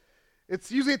It's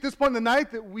usually at this point in the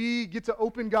night that we get to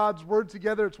open God's Word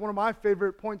together. It's one of my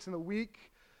favorite points in the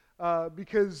week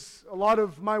because a lot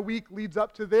of my week leads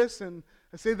up to this, and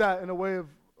I say that in a way of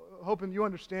hoping you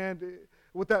understand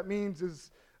what that means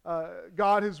is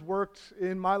God has worked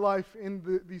in my life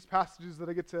in these passages that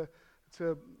I get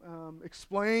to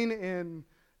explain and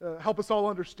help us all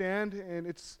understand, and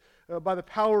it's by the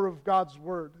power of God's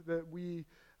Word that we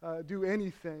do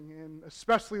anything, and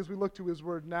especially as we look to His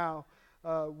Word now.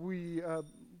 We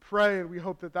pray and we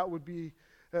hope that would be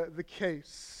the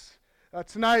case.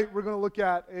 Tonight we're going to look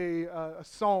at a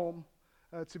psalm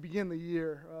to begin the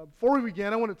year. Before we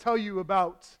begin, I want to tell you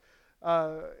about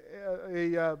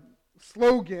a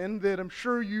slogan that I'm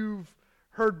sure you've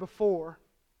heard before.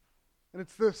 And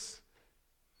it's this: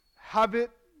 have it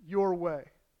your way.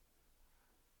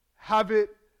 Have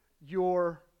it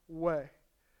your way.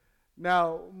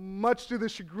 Now, much to the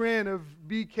chagrin of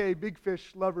BK, Big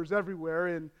Fish lovers everywhere,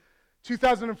 in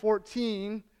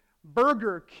 2014,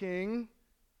 Burger King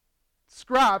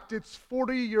scrapped its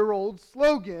 40-year-old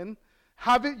slogan,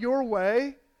 have it your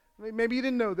way, maybe you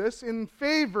didn't know this, in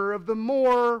favor of the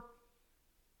more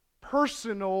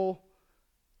personal,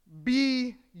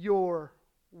 be your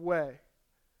way.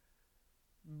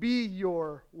 Be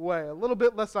your way. A little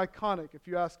bit less iconic, if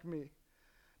you ask me.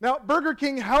 Now, Burger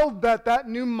King held that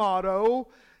new motto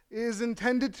is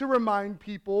intended to remind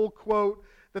people, quote,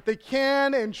 that they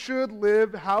can and should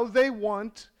live how they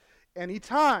want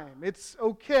anytime. It's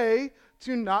okay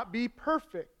to not be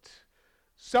perfect.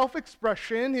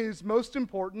 Self-expression is most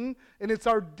important, and it's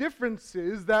our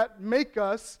differences that make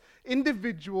us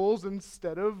individuals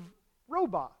instead of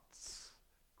robots,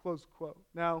 close quote.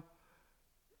 Now,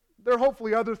 there are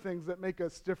hopefully other things that make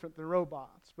us different than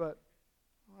robots, but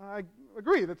I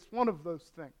agree, that's one of those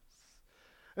things.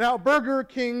 Now, Burger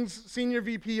King's senior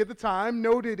VP at the time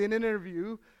noted in an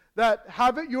interview that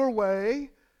have it your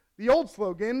way, the old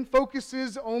slogan,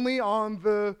 focuses only on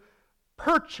the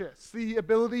purchase, the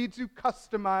ability to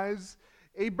customize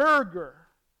a burger.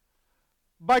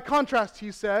 By contrast,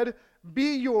 he said,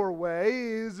 be your way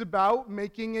is about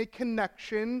making a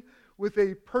connection with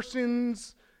a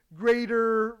person's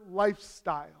greater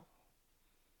lifestyle.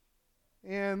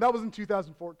 And that was in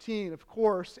 2014. Of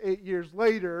course, 8 years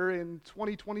later, in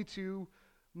 2022,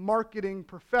 marketing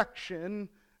perfection,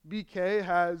 BK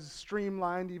has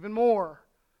streamlined even more.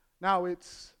 Now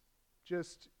it's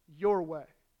just your way.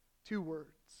 2 words.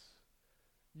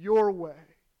 Your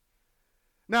way.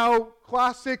 Now,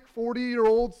 classic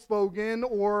 40-year-old slogan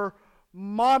or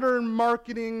modern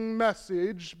marketing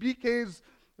message, BK's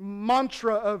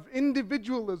mantra of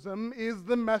individualism is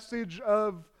the message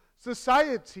of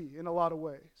society in a lot of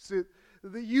ways.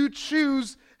 That you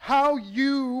choose how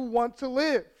you want to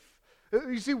live.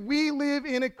 You see, we live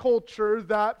in a culture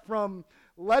that from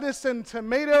lettuce and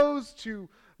tomatoes to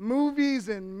movies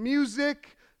and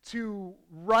music to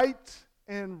right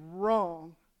and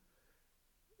wrong,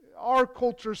 our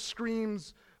culture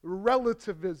screams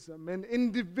relativism and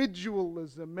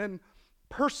individualism and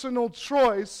personal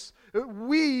choice.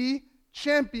 We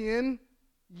champion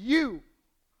you.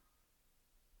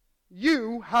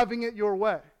 You having it your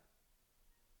way.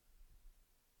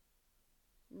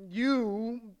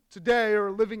 You today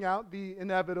are living out the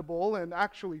inevitable and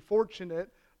actually fortunate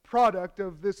product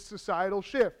of this societal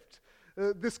shift.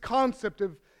 This concept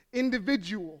of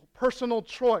individual, personal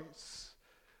choice.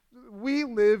 We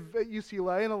live at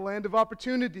UCLA in a land of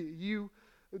opportunity. You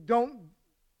don't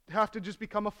have to just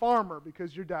become a farmer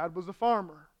because your dad was a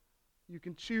farmer. You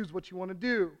can choose what you want to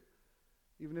do,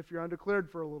 even if you're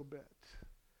undeclared for a little bit.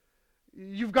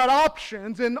 You've got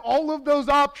options, and all of those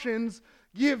options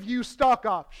give you stock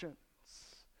options.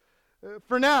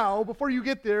 For now, before you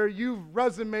get there, you've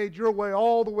resumed your way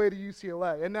all the way to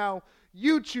UCLA. And now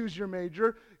you choose your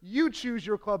major, you choose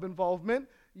your club involvement,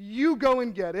 you go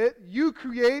and get it, you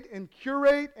create and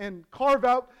curate and carve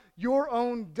out your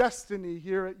own destiny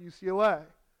here at UCLA.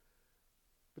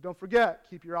 But don't forget,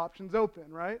 keep your options open,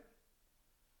 right?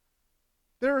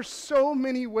 There are so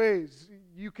many ways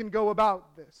you can go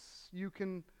about this. You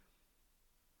can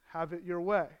have it your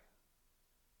way.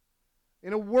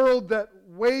 In a world that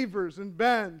wavers and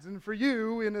bends, and for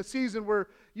you, in a season where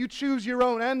you choose your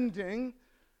own ending,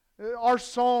 our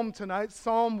psalm tonight,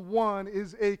 Psalm 1,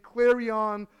 is a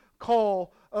clarion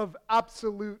call of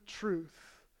absolute truth.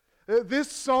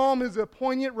 This psalm is a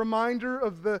poignant reminder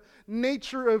of the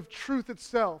nature of truth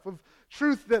itself, of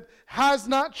truth that has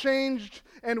not changed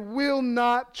and will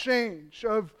not change,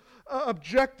 of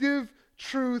objective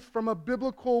truth from a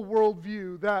biblical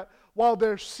worldview, that while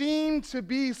there seem to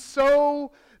be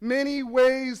so many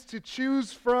ways to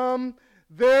choose from,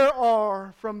 there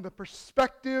are, from the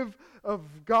perspective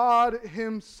of God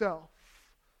Himself,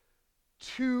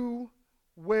 two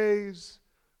ways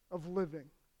of living.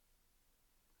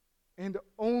 And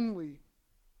only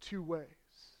two ways.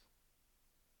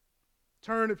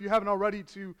 Turn, if you haven't already,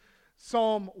 to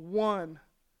Psalm 1.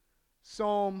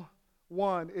 Psalm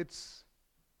 1. It's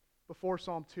before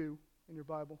Psalm 2 in your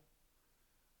Bible.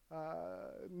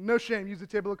 No shame. Use the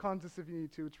table of contents if you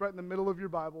need to. It's right in the middle of your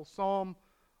Bible. Psalm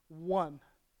 1.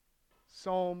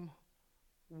 Psalm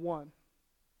 1.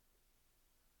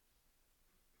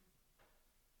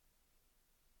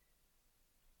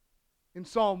 In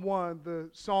Psalm 1, the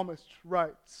psalmist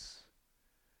writes,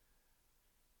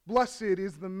 "Blessed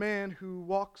is the man who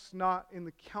walks not in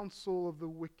the counsel of the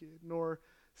wicked, nor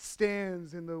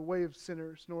stands in the way of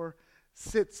sinners, nor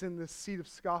sits in the seat of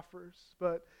scoffers.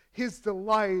 But his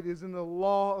delight is in the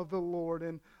law of the Lord,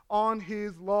 and on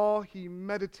his law he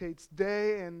meditates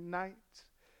day and night.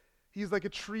 He is like a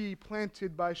tree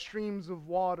planted by streams of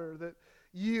water that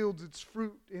yields its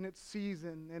fruit in its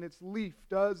season, and its leaf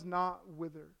does not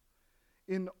wither.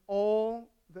 In all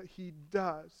that he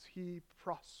does, he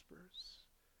prospers.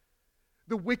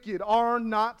 The wicked are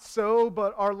not so,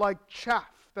 but are like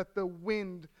chaff that the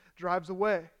wind drives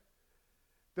away.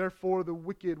 Therefore the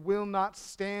wicked will not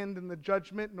stand in the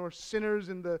judgment, nor sinners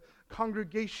in the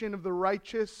congregation of the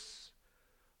righteous.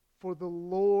 For the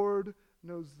Lord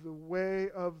knows the way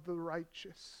of the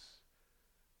righteous,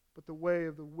 but the way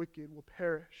of the wicked will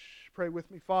perish." Pray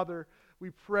with me. Father,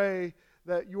 we pray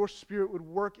that your Spirit would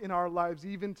work in our lives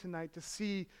even tonight to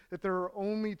see that there are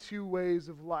only two ways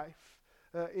of life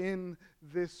in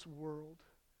this world,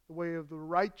 the way of the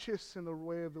righteous and the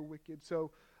way of the wicked.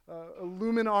 So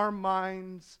illumine our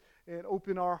minds and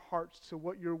open our hearts to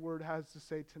what your word has to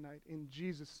say tonight. In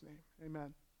Jesus' name,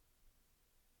 amen.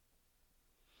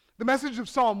 The message of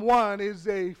Psalm 1 is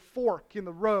a fork in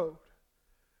the road.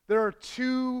 There are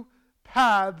two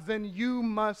paths, and you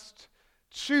must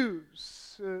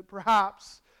choose.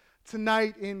 Perhaps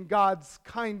tonight, in God's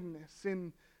kindness,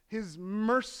 in His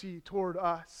mercy toward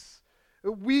us,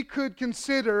 we could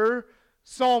consider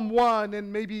Psalm 1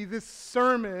 and maybe this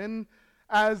sermon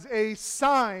as a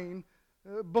sign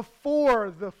before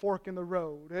the fork in the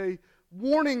road, a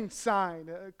warning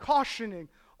sign, cautioning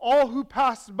all who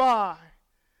pass by.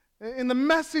 And the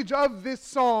message of this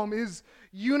psalm is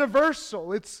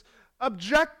universal. It's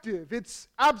objective, it's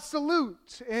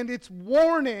absolute, and its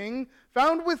warning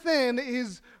found within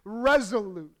is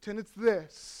resolute. And it's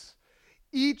this: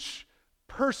 each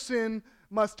person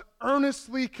must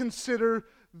earnestly consider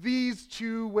these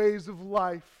two ways of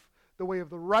life, the way of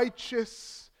the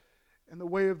righteous and the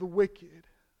way of the wicked.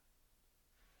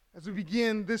 As we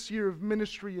begin this year of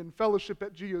ministry and fellowship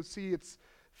at GOC, it's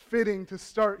fitting to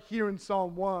start here in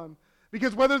Psalm 1.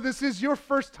 Because whether this is your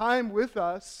first time with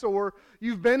us or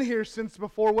you've been here since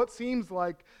before what seems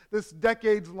like this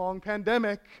decades-long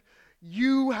pandemic,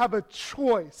 you have a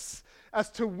choice as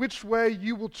to which way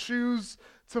you will choose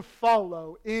to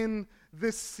follow in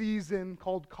this season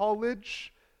called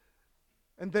college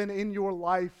and then in your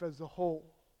life as a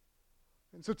whole.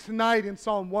 And so tonight in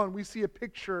Psalm 1, we see a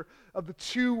picture of the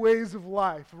two ways of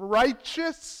life,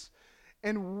 righteous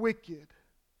and wicked.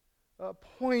 A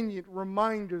poignant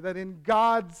reminder that in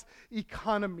God's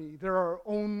economy, there are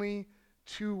only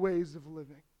two ways of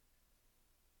living.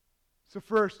 So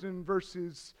first, in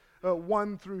verses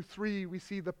 1 through 3, we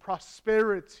see the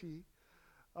prosperity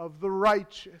of the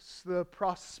righteous. The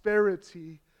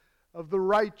prosperity of the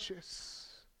righteous.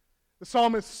 The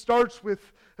psalmist starts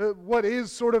with what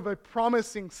is sort of a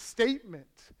promising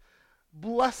statement.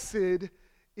 Blessed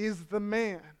is the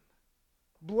man.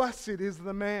 Blessed is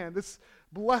the man. This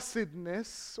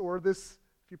blessedness, or this,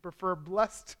 if you prefer,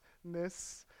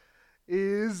 blessedness,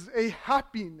 is a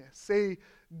happiness, a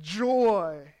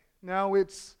joy. Now,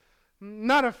 it's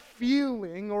not a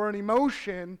feeling or an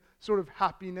emotion sort of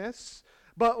happiness,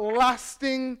 but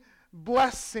lasting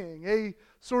blessing, a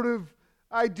sort of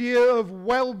idea of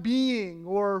well-being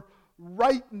or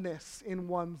rightness in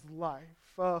one's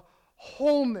life, a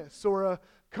wholeness or a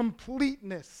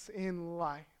completeness in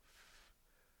life.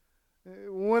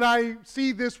 When I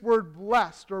see this word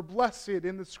blessed or blessed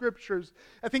in the scriptures,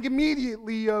 I think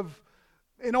immediately of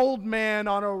an old man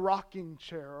on a rocking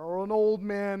chair or an old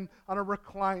man on a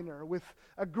recliner with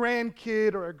a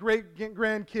grandkid or a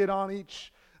great-grandkid on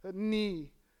each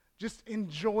knee, just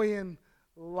enjoying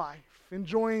life,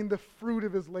 enjoying the fruit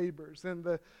of his labors and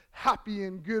the happy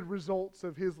and good results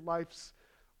of his life's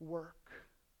work.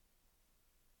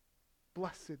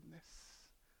 Blessedness,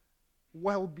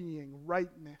 well-being,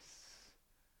 rightness.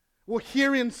 Well,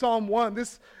 here in Psalm 1,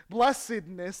 this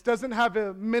blessedness doesn't have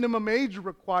a minimum age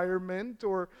requirement,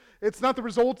 or it's not the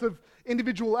result of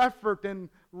individual effort and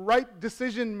right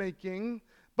decision making,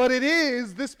 but it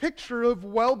is this picture of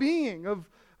well-being, of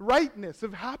rightness,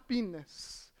 of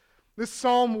happiness. This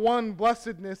Psalm 1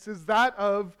 blessedness is that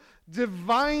of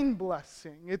divine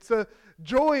blessing. It's a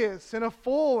joyous and a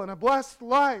full and a blessed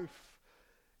life.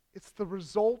 It's the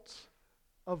result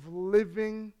of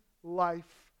living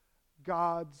life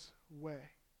God's way.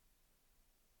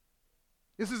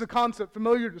 This is a concept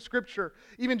familiar to Scripture,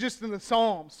 even just in the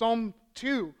Psalms. Psalm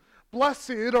 2,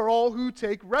 blessed are all who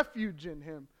take refuge in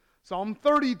him. Psalm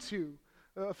 32,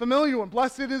 a familiar one,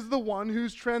 blessed is the one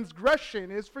whose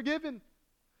transgression is forgiven.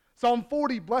 Psalm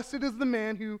 40, blessed is the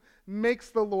man who makes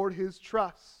the Lord his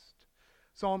trust.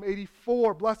 Psalm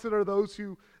 84, blessed are those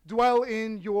who dwell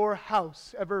in your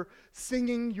house, ever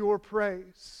singing your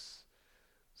praise.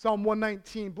 Psalm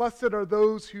 119, blessed are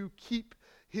those who keep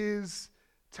his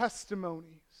testimonies.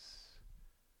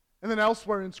 And then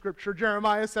elsewhere in Scripture,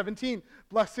 Jeremiah 17,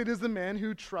 blessed is the man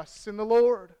who trusts in the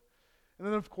Lord. And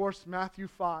then, of course, Matthew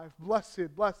 5,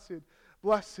 blessed, blessed,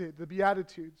 blessed, the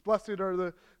Beatitudes. Blessed are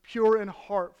the pure in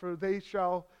heart, for they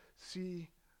shall see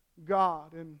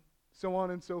God, and so on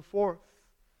and so forth.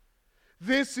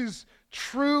 This is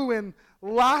true and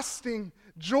lasting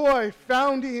joy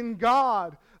found in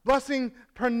God. Blessing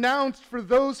pronounced for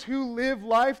those who live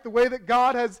life the way that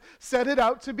God has set it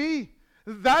out to be.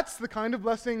 That's the kind of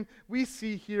blessing we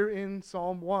see here in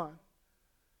Psalm 1.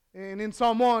 And in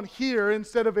Psalm 1 here,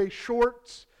 instead of a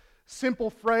short, simple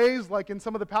phrase like in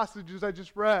some of the passages I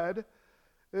just read,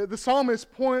 the psalmist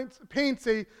paints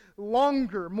a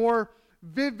longer, more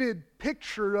vivid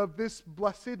picture of this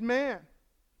blessed man.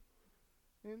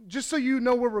 And just so you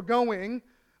know where we're going,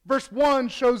 verse 1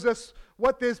 shows us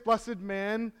what this blessed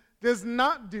man does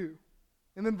not do.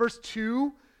 And then verse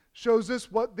 2 shows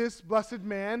us what this blessed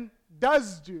man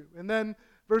does do. And then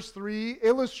verse 3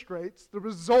 illustrates the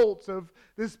results of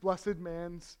this blessed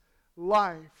man's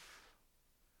life.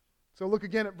 So look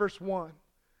again at verse 1.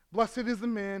 Blessed is the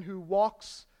man who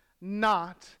walks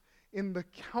not in the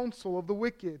counsel of the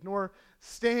wicked, nor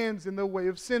stands in the way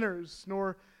of sinners,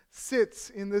 nor sits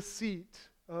in the seat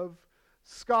of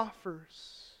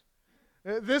scoffers.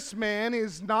 This man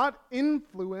is not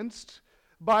influenced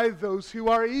by those who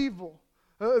are evil.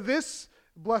 This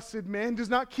blessed man does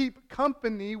not keep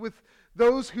company with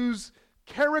those whose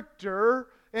character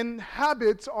and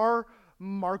habits are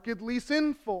markedly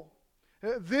sinful.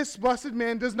 This blessed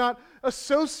man does not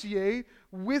associate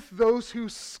with those who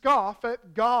scoff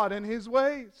at God and his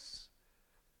ways.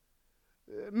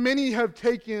 Many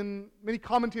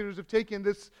commentators have taken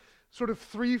this sort of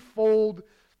threefold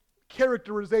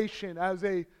characterization as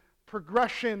a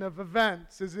progression of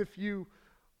events, as if you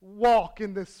walk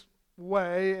in this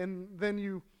way and then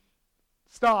you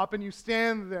stop and you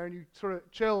stand there and you sort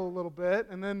of chill a little bit,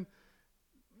 and then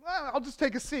I'll just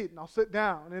take a seat and I'll sit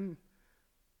down. And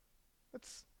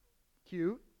that's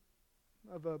cute,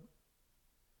 of a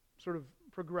sort of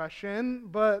progression,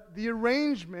 but the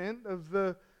arrangement of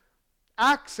the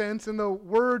accents and the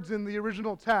words in the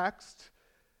original text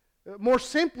more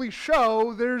simply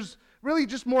show there's really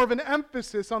just more of an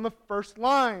emphasis on the first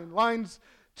line. Lines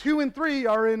 2 and 3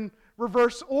 are in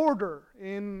reverse order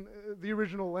in the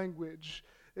original language.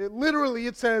 Literally,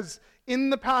 it says, in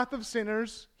the path of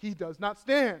sinners, he does not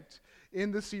stand.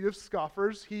 In the seat of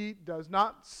scoffers, he does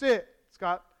not sit. It's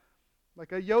got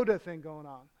like a Yoda thing going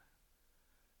on.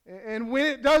 And when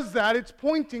it does that, it's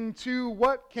pointing to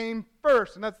what came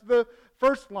first. And that's the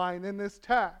first line in this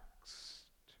text.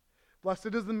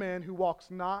 Blessed is the man who walks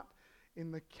not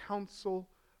in the counsel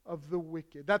of the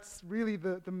wicked. That's really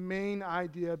the main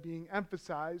idea being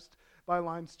emphasized by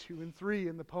lines 2 and 3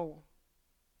 in the poem.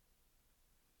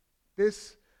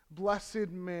 This blessed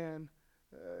man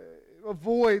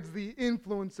avoids the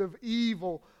influence of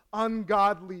evil,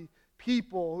 ungodly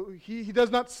people. He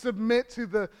does not submit to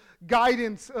the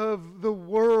guidance of the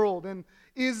world and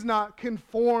is not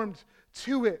conformed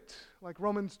to it, like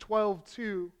Romans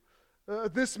 12:2.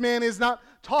 This man is not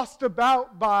tossed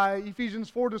about by, Ephesians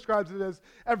 4 describes it as,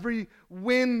 every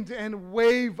wind and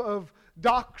wave of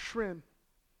doctrine.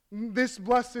 This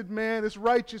blessed man, this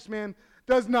righteous man,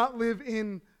 does not live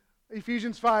in,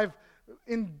 Ephesians 5,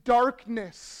 in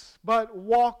darkness, but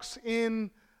walks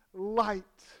in light.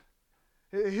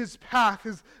 His path,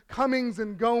 his comings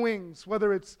and goings,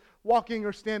 whether it's walking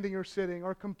or standing or sitting,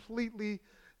 are completely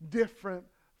different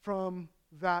from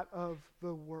that of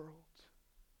the world.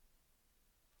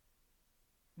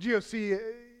 GOC,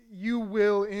 you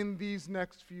will, in these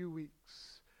next few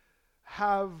weeks,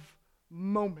 have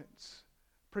moments,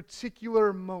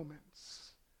 particular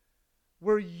moments,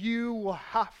 where you will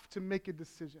have to make a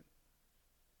decision.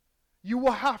 You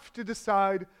will have to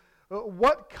decide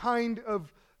what kind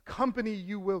of company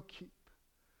you will keep.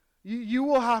 You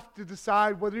will have to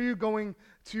decide whether you're going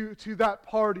to that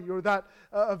party or that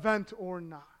event or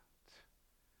not.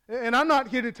 And I'm not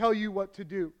here to tell you what to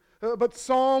do. But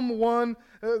Psalm 1,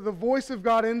 the voice of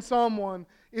God in Psalm 1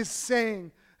 is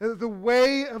saying, the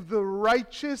way of the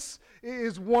righteous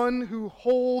is one who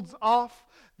holds off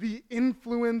the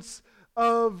influence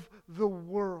of the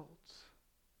world.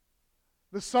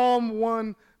 The Psalm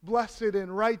 1, blessed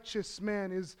and righteous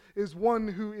man is one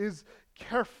who is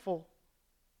careful.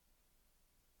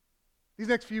 These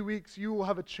next few weeks, you will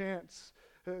have a chance,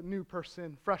 new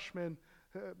person, freshman,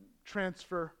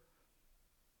 transfer,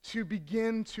 to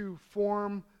begin to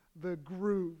form the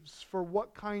grooves for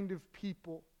what kind of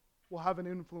people will have an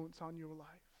influence on your life.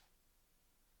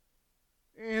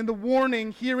 And the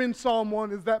warning here in Psalm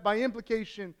 1 is that by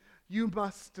implication, you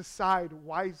must decide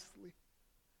wisely.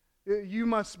 You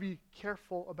must be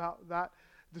careful about that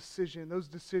decision, those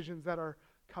decisions that are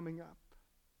coming up.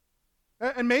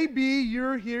 And maybe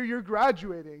you're here, you're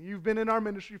graduating. You've been in our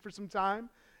ministry for some time,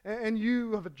 and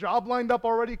you have a job lined up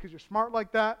already because you're smart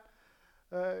like that.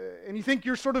 And you think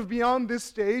you're sort of beyond this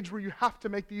stage where you have to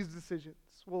make these decisions.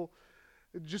 Well,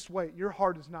 just wait. Your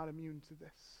heart is not immune to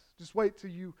this. Just wait till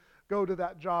you go to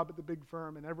that job at the big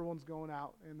firm and everyone's going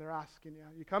out and they're asking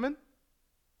you coming?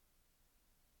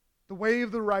 The way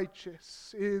of the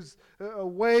righteous is a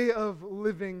way of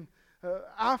living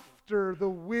after the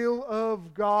will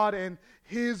of God and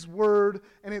His Word,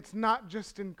 and it's not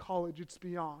just in college, it's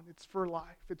beyond. It's for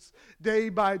life. It's day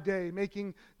by day,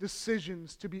 making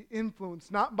decisions to be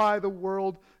influenced, not by the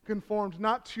world, conformed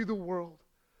not to the world,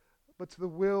 but to the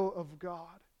will of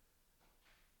God,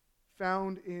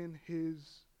 found in His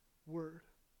Word.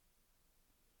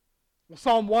 Well,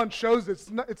 Psalm 1 shows it's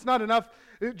not enough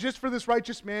just for this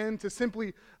righteous man to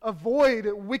simply avoid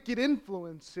wicked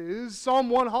influences. Psalm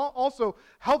 1 also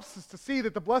helps us to see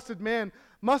that the blessed man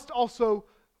must also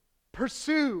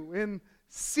pursue and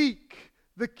seek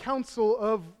the counsel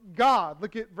of God.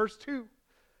 Look at verse 2.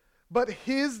 But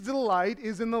his delight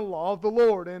is in the law of the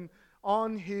Lord, and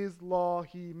on His law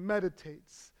he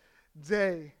meditates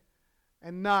day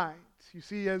and night. You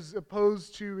see, as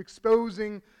opposed to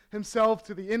exposing himself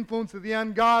to the influence of the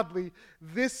ungodly,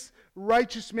 this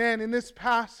righteous man in this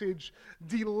passage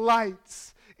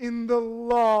delights in the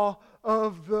law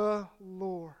of the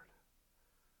Lord.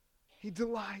 He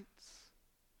delights.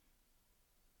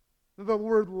 The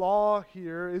word law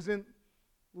here isn't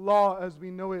law as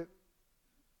we know it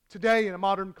today in a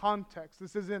modern context.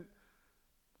 This isn't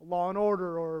law and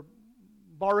order or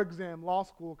bar exam, law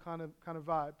school kind of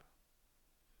vibe.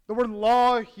 The word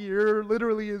law here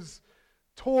literally is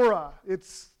Torah.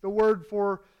 It's the word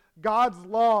for God's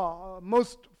law.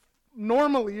 Most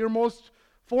normally or most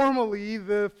formally,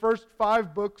 the first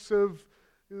 5 books of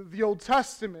the Old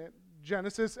Testament: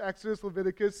 Genesis, Exodus,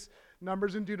 Leviticus,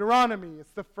 Numbers, and Deuteronomy.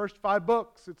 It's the first 5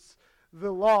 books. It's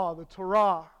the law, the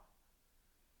Torah.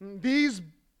 These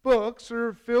books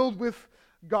are filled with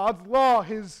God's law.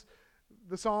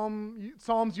 The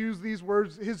Psalms use these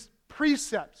words, His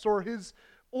precepts or His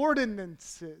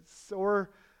ordinances, or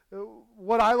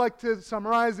what I like to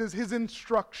summarize as His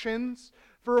instructions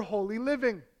for holy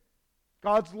living,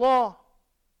 God's law.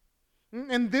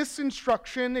 And this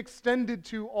instruction extended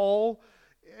to all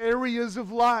areas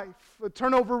of life.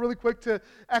 Turn over really quick to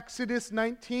Exodus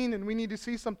 19, and we need to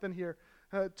see something here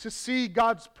to see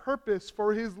God's purpose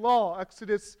for His law.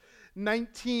 Exodus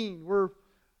 19.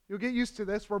 You'll get used to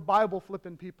this. We're Bible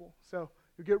flipping people, so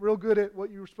you'll get real good at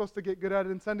what you were supposed to get good at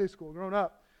in Sunday school growing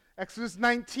up. Exodus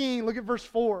 19, look at verse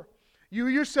 4. You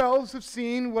yourselves have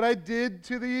seen what I did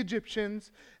to the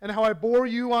Egyptians and how I bore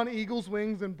you on eagle's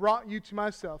wings and brought you to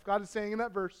myself. God is saying in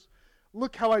that verse,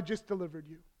 look how I just delivered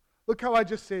you. Look how I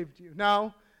just saved you.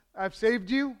 Now, I've saved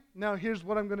you. Now, here's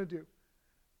what I'm going to do.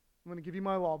 I'm going to give you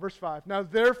my law. Verse 5. Now,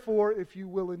 therefore, if you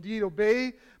will indeed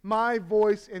obey my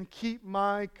voice and keep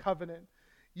my covenant,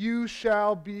 you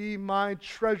shall be my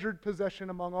treasured possession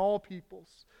among all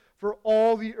peoples. For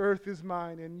all the earth is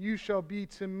mine, and you shall be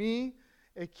to me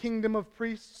a kingdom of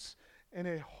priests and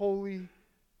a holy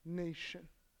nation.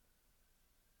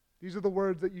 These are the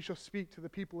words that you shall speak to the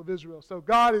people of Israel. So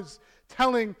God is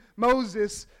telling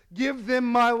Moses, give them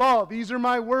my law. These are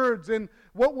my words. And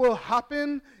what will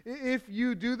happen if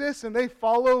you do this and they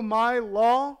follow my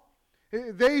law?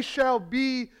 They shall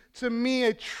be to me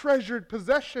a treasured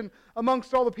possession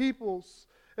amongst all the peoples.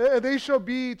 They shall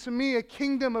be to me a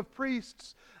kingdom of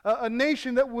priests, a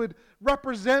nation that would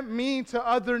represent me to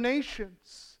other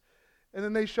nations. And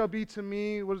then they shall be to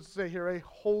me, what does it say here, a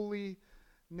holy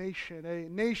nation, a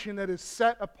nation that is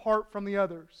set apart from the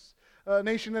others, a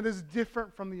nation that is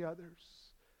different from the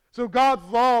others. So God's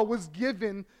law was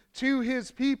given to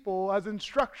His people as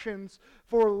instructions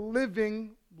for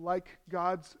living like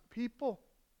God's people.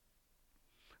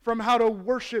 From how to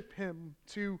worship Him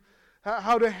to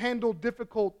how to handle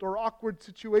difficult or awkward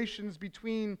situations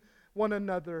between one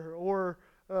another, or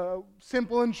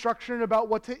simple instruction about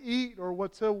what to eat or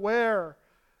what to wear.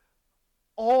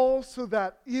 All so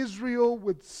that Israel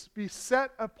would be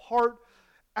set apart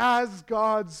as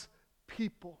God's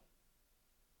people,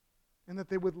 and that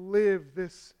they would live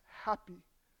this happy,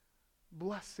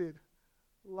 blessed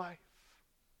life.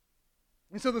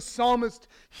 And so the psalmist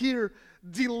here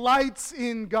delights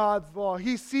in God's law.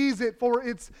 He sees it for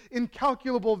its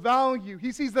incalculable value.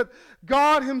 He sees that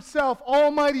God Himself,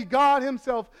 Almighty God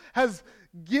Himself, has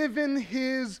given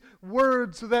His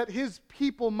word so that His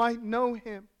people might know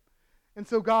Him. And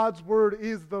so God's word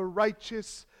is the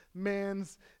righteous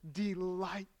man's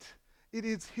delight. It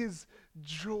is his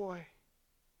joy.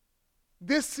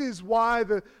 This is why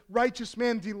the righteous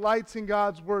man delights in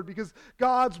God's word, because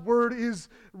God's word is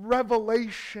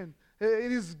revelation.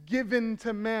 It is given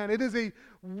to man. It is a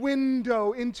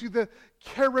window into the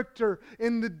character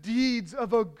and the deeds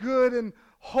of a good and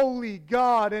holy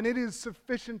God, and it is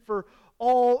sufficient for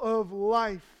all of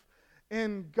life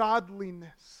and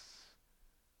godliness.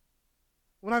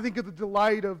 When I think of the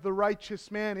delight of the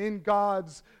righteous man in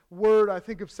God's word, I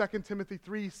think of 2 Timothy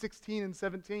 3:16 and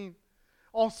 17.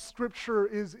 All Scripture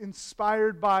is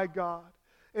inspired by God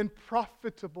and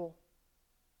profitable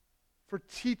for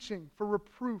teaching, for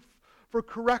reproof, for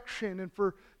correction, and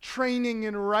for training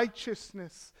in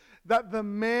righteousness, that the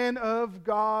man of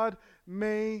God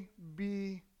may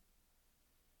be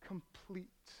complete,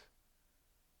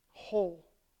 whole,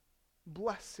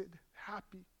 blessed,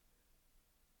 happy.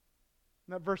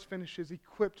 And that verse finishes,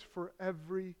 equipped for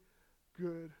every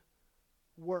good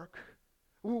work.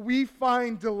 We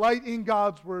find delight in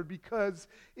God's word because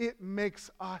it makes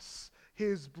us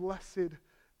His blessed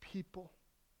people.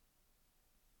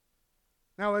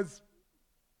 Now, as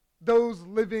those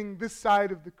living this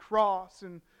side of the cross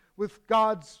and with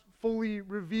God's fully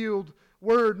revealed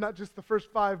word, not just the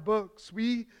first 5 books,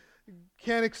 we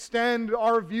can extend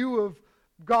our view of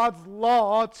God's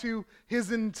law to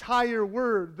His entire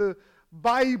word. The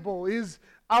Bible is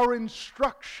our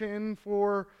instruction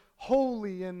for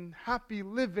holy and happy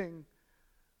living,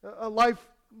 a life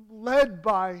led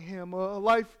by Him, a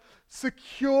life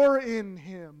secure in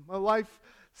Him, a life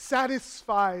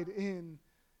satisfied in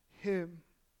Him.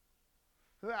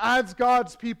 As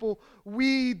God's people,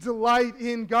 we delight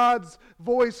in God's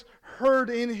voice heard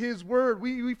in His word.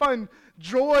 We find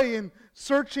joy in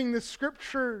searching the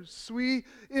Scriptures. We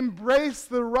embrace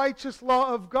the righteous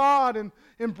law of God and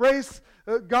embrace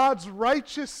God's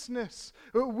righteousness.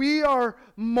 We are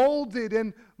molded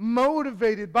and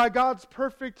motivated by God's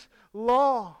perfect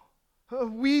law.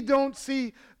 We don't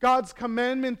see God's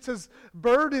commandments as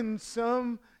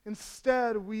burdensome.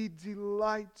 Instead, we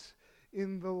delight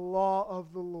in the law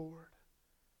of the Lord.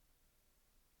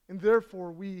 And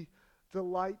therefore, we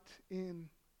delight in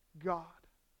God.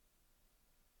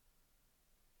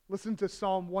 Listen to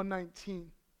Psalm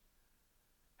 119.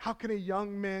 How can a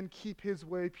young man keep his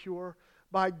way pure?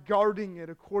 By guarding it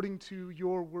according to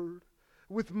your word.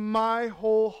 With my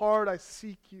whole heart I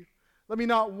seek you. Let me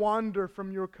not wander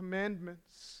from your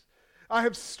commandments. I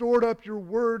have stored up your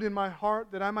word in my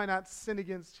heart that I might not sin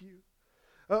against you.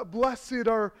 Blessed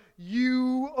are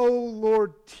you, O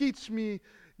Lord. Teach me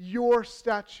your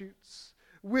statutes.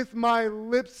 With my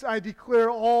lips I declare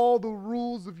all the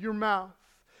rules of your mouth.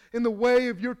 In the way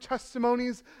of your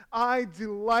testimonies I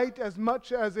delight as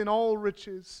much as in all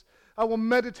riches. I will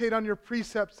meditate on your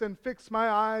precepts and fix my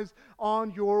eyes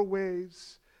on your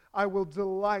ways. I will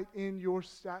delight in your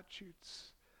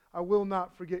statutes. I will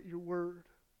not forget your word.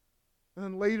 And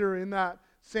then later in that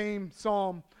same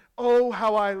psalm, oh,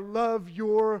 how I love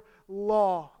your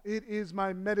law. It is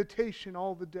my meditation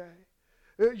all the day.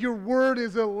 Your word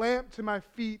is a lamp to my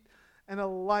feet and a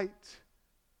light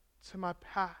to my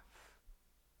path.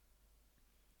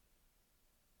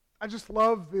 I just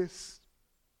love this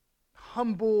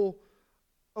humble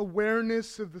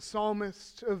awareness of the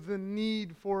psalmist of the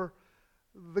need for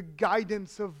the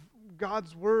guidance of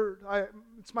God's word.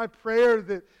 It's my prayer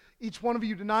that each one of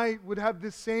you tonight would have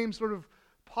this same sort of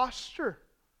posture.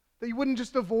 That you wouldn't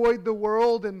just avoid the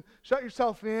world and shut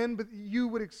yourself in, but you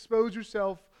would expose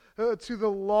yourself to the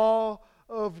law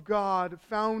of God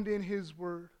found in His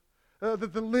word.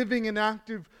 That the living and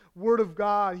active Word of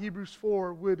God, Hebrews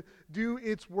 4, would do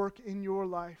its work in your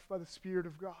life by the Spirit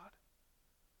of God.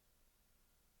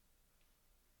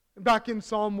 Back in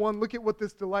Psalm 1, look at what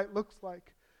this delight looks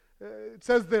like. It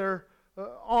says there,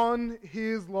 on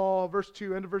his law, verse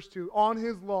 2, end of verse 2, on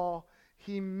his law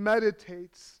he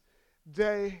meditates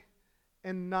day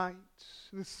and night.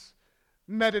 This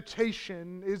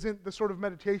meditation isn't the sort of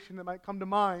meditation that might come to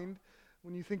mind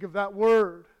when you think of that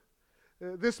word.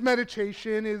 This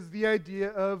meditation is the idea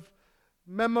of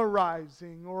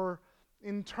memorizing or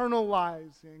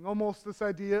internalizing, almost this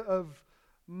idea of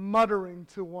muttering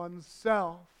to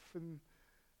oneself. And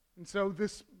so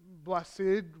this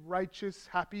blessed, righteous,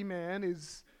 happy man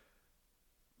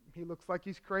he looks like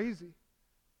he's crazy.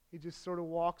 He just sort of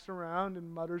walks around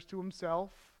and mutters to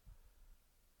himself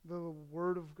the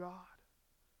Word of God.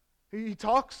 He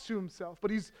talks to himself,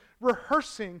 but he's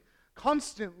rehearsing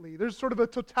constantly. There's sort of a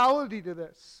totality to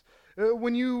this.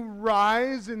 When you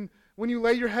rise and when you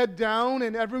lay your head down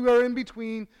and everywhere in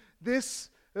between, this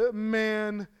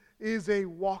man is a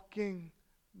walking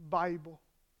Bible.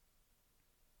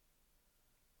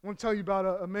 I want to tell you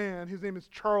about a man. His name is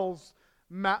Charles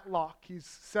Matlock. He's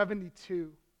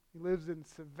 72. He lives in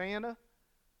Savannah,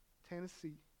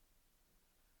 Tennessee.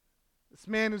 This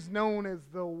man is known as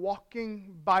the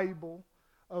walking Bible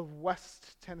of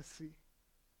West Tennessee.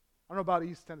 I don't know about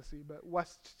East Tennessee, but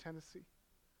West Tennessee.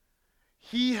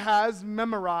 He has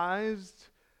memorized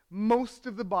most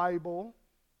of the Bible.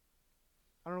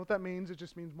 I don't know what that means. It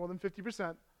just means more than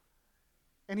 50%.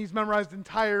 And he's memorized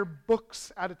entire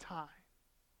books at a time.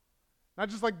 Not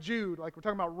just like Jude, like we're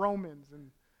talking about Romans and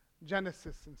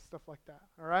Genesis and stuff like that,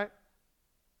 all right?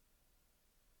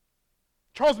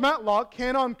 Charles Matlock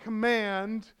can, on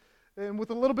command, and with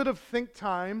a little bit of think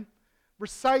time,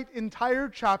 recite entire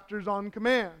chapters on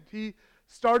command. He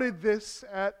started this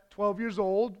at 12 years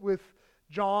old with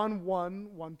John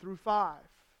 1 through 5.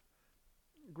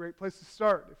 A great place to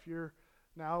start if you're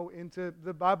now into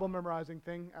the Bible memorizing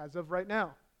thing as of right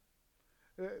now.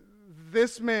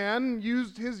 This man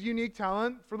used his unique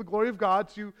talent for the glory of God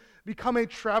to become a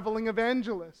traveling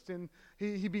evangelist, and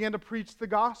he began to preach the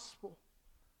gospel.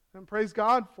 And praise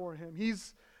God for him.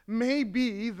 He's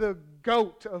maybe the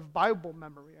GOAT of Bible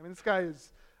memory. I mean, this guy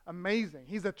is amazing.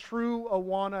 He's a true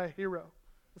Awana hero.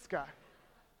 This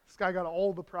guy got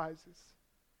all the prizes.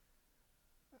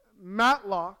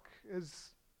 Matlock,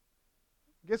 as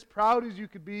I guess proud as you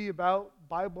could be about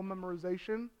Bible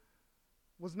memorization,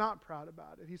 was not proud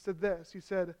about it. He said this. He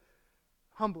said,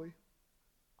 humbly,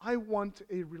 I want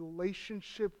a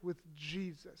relationship with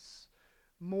Jesus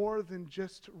more than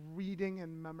just reading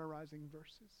and memorizing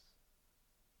verses.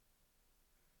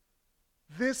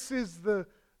 This is the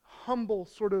humble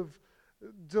sort of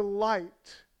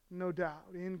delight, no doubt,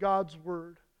 in God's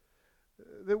Word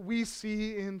that we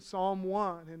see in Psalm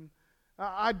 1. And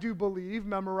I do believe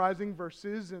memorizing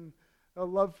verses and a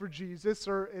love for Jesus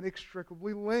are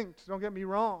inextricably linked. Don't get me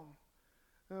wrong.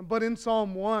 But in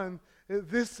Psalm 1,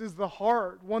 this is the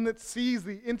heart, one that sees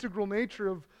the integral nature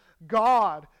of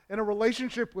God and a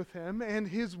relationship with Him and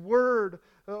His Word,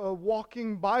 a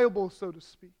walking Bible, so to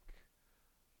speak.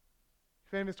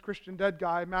 Famous Christian dead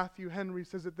guy Matthew Henry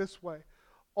says it this way: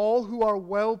 all who are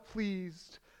well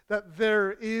pleased that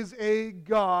there is a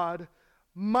God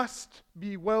must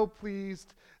be well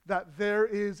pleased that there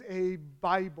is a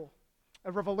Bible,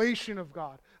 a revelation of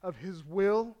God, of His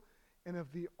will, and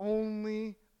of the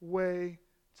only way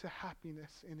to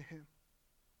happiness in Him.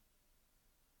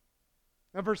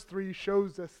 Now, verse 3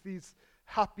 shows us these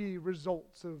happy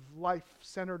results of life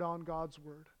centered on God's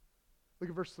Word. Look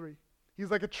at verse 3.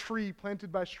 He's like a tree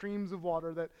planted by streams of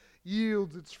water that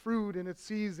yields its fruit in its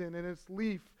season, and its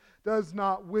leaf does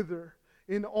not wither.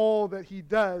 In all that he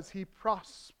does, he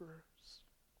prospers.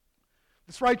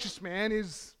 This righteous man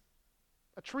is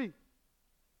a tree.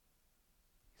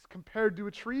 He's compared to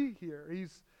a tree here.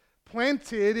 He's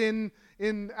planted in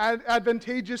an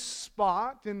advantageous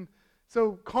spot. And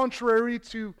so contrary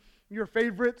to your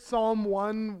favorite Psalm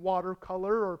 1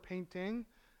 watercolor or painting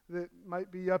that might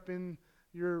be up in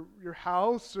your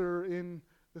house or in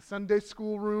the Sunday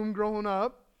school room growing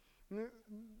up,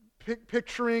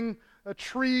 picturing a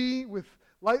tree with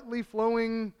lightly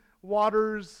flowing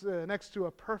waters next to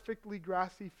a perfectly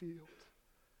grassy field.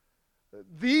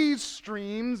 These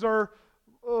streams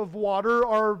of water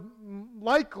are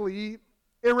likely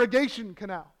irrigation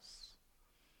canals.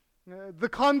 The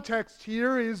context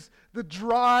here is the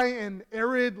dry and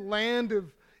arid land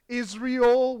of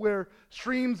Israel, where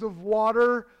streams of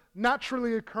water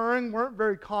naturally occurring weren't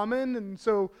very common, and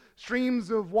so streams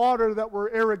of water that were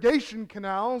irrigation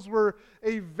canals were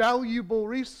a valuable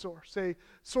resource, a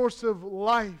source of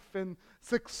life and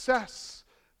success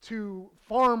to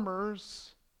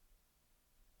farmers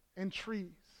and trees.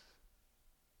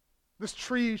 This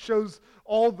tree shows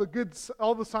all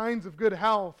the signs of good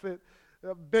health. It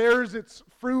bears its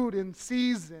fruit in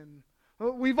season.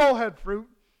 We've all had fruit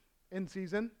in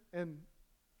season and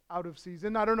out of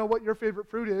season. I don't know what your favorite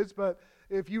fruit is, but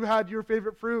if you had your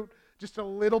favorite fruit just a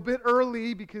little bit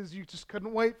early because you just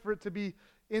couldn't wait for it to be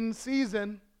in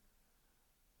season,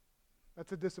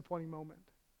 that's a disappointing moment.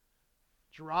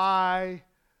 Dry,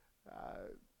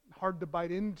 hard to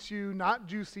bite into, not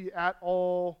juicy at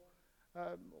all,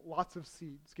 lots of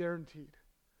seeds, guaranteed.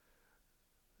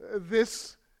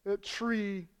 This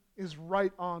tree is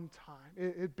right on time.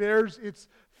 It bears its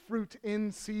fruit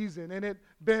in season, and it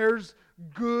bears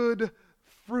good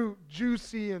fruit,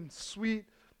 juicy and sweet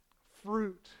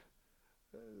fruit.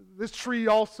 This tree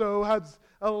also has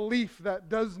a leaf that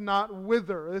does not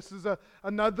wither. This is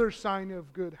another sign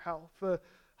of good health.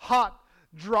 Hot,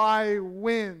 dry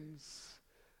winds.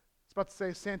 I was about to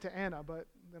say Santa Ana, but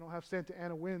they don't have Santa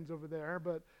Ana winds over there.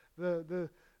 But the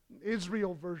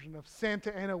Israel version of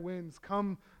Santa Ana winds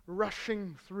come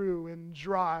rushing through and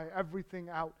dry everything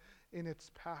out in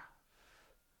its path.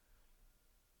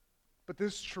 But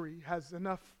this tree has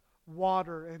enough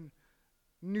water and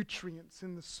nutrients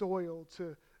in the soil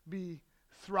to be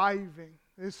thriving.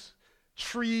 This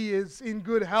tree is in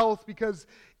good health because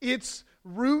its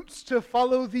roots, to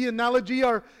follow the analogy,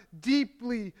 are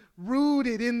deeply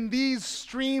rooted in these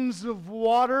streams of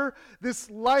water, this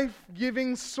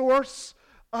life-giving source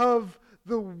of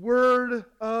the Word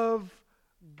of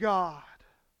God.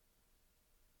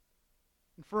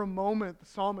 And for a moment, the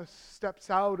psalmist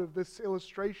steps out of this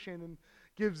illustration and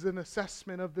gives an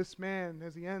assessment of this man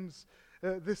as he ends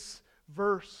this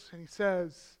verse, and he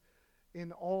says,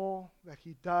 in all that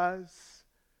he does,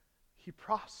 he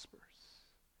prospers.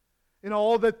 In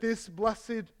all that this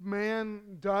blessed man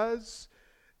does,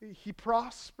 he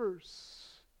prospers.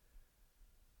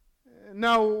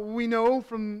 Now, we know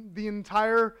from the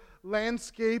entire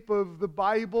landscape of the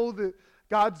Bible that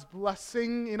God's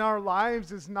blessing in our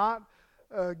lives is not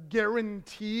a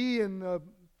guarantee in a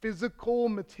physical,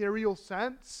 material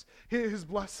sense. His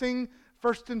blessing,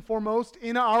 first and foremost,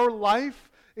 in our life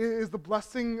is the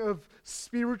blessing of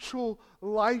spiritual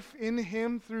life in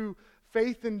Him through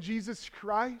faith in Jesus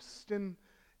Christ. And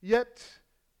yet,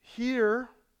 here,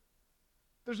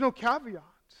 there's no caveat.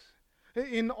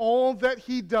 In all that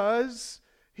He does,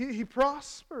 He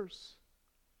prospers.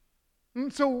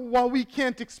 And so while we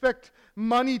can't expect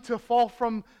money to fall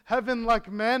from heaven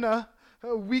like manna,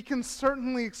 we can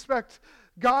certainly expect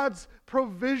God's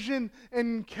provision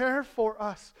and care for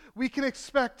us. We can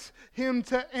expect Him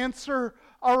to answer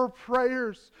our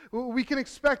prayers. We can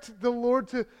expect the Lord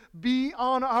to be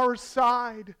on our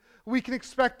side. We can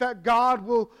expect that God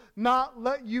will not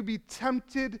let you be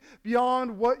tempted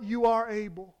beyond what you are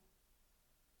able.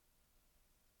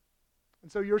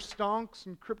 And so your stonks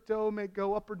and crypto may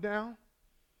go up or down.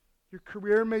 Your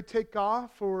career may take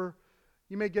off, or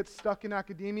you may get stuck in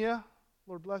academia.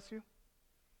 Lord bless you.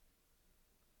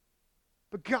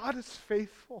 But God is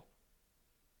faithful.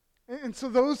 And so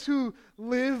those who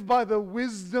live by the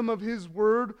wisdom of His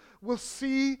Word will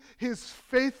see His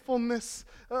faithfulness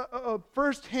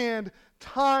firsthand,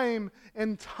 time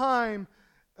and time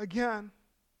again.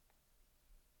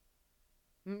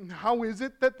 How is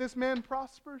it that this man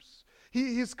prospers?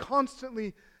 He is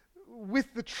constantly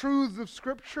with the truths of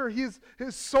Scripture. His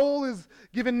soul is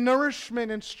given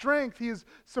nourishment and strength. He is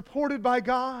supported by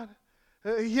God.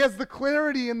 He has the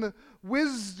clarity and the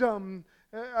wisdom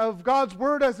of God's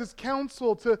Word as his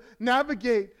counsel to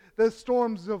navigate the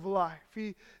storms of life.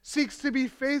 He seeks to be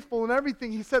faithful in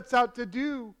everything he sets out to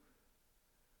do.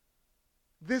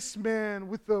 This man,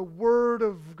 with the Word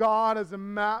of God as a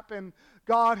map and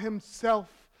God Himself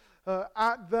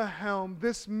at the helm,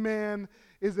 this man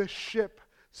is a ship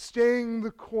staying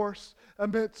the course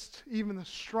amidst even the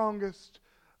strongest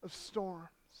of storms.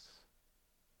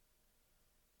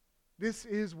 This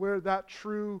is where that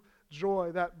true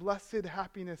joy, that blessed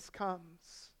happiness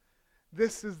comes.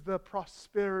 This is the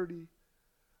prosperity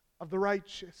of the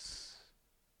righteous.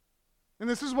 And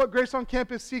this is what Grace on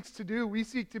Campus seeks to do. We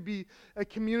seek to be a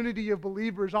community of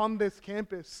believers on this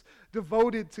campus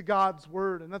devoted to God's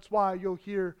Word. And that's why you'll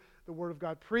hear the Word of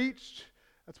God preached.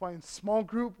 That's why in small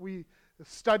group we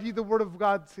study the Word of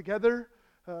God together.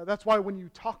 That's why when you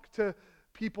talk to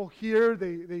people here,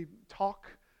 they talk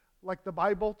like the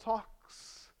Bible talks.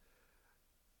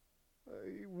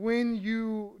 When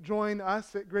you join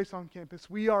us at Grace on Campus,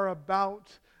 we are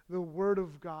about the Word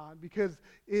of God because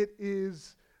it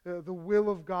is the will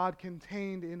of God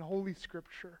contained in Holy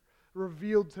Scripture,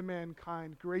 revealed to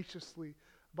mankind graciously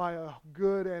by a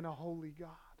good and a holy God.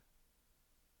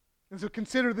 And so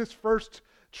consider this first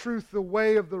truth, the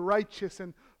way of the righteous,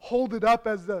 and hold it up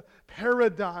as a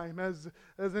paradigm, as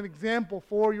an example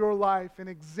for your life, and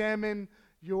examine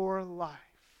your life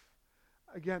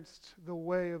against the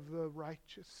way of the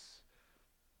righteous.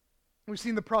 We've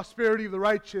seen the prosperity of the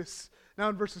righteous. Now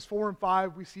in verses 4 and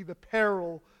 5, we see the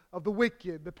peril of the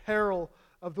wicked, the peril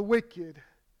of the wicked.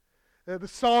 The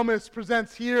psalmist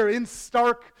presents here in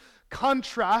stark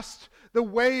contrast the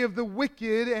way of the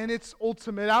wicked and its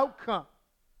ultimate outcome.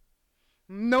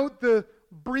 Note the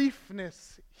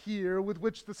briefness here with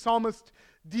which the psalmist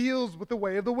deals with the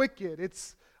way of the wicked.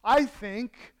 It's, I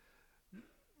think,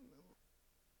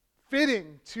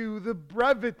 fitting to the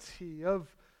brevity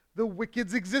of the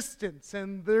wicked's existence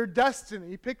and their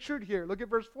destiny pictured here. Look at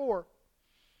verse 4.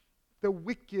 The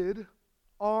wicked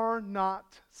are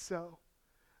not so,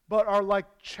 but are like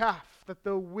chaff that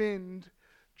the wind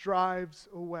drives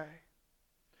away.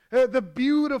 The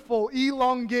beautiful,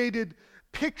 elongated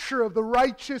picture of the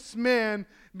righteous man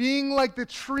being like the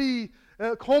tree,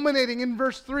 culminating in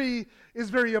verse 3, is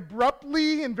very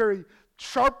abruptly and very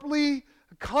sharply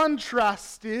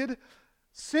contrasted.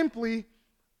 Simply,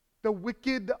 the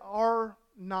wicked are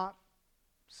not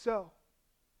so.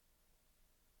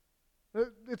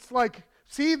 It's like,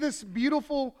 see this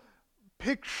beautiful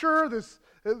picture, this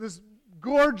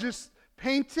gorgeous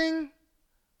painting?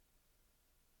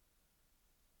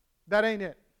 That ain't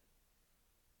it.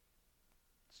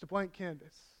 It's a blank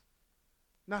canvas.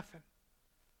 Nothing.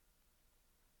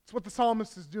 It's what the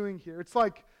psalmist is doing here. It's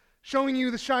like showing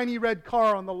you the shiny red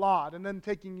car on the lot and then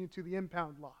taking you to the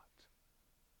impound lot.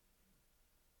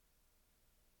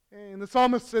 And the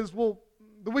psalmist says, well,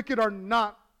 the wicked are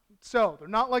not so. They're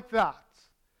not like that.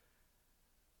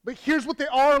 But here's what they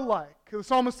are like. The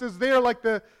psalmist says they are like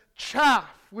the chaff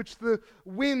which the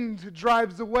wind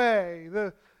drives away.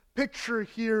 The picture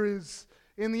here is,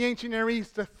 in the ancient Near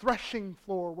East, a threshing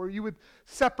floor where you would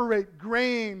separate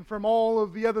grain from all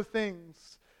of the other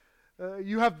things.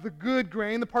 You have the good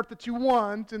grain, the part that you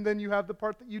want, and then you have the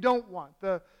part that you don't want,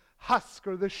 the husk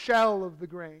or the shell of the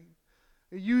grain.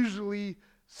 Usually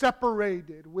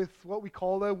separated with what we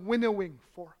call a winnowing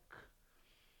fork.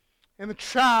 And the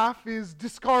chaff is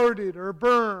discarded or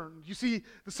burned. You see,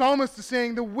 the psalmist is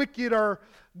saying the wicked are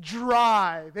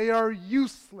dry, they are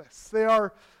useless, they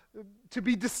are to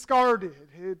be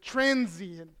discarded,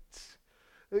 transient.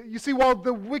 You see, while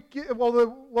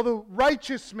the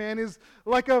righteous man is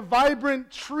like a vibrant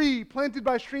tree planted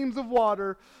by streams of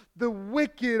water, the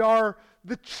wicked are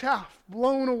the chaff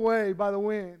blown away by the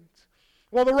wind.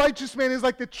 While the righteous man is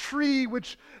like the tree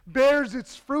which bears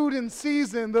its fruit in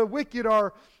season, the wicked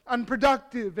are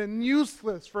unproductive and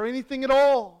useless for anything at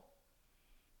all.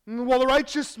 And while the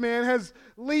righteous man has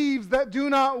leaves that do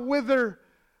not wither,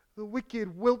 the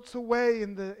wicked wilts away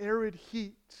in the arid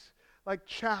heat like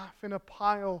chaff in a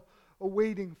pile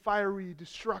awaiting fiery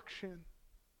destruction.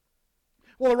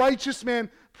 While the righteous man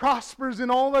prospers in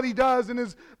all that he does and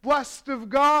is blessed of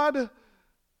God,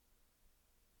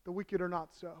 the wicked are not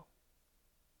so.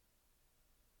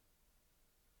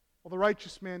 While the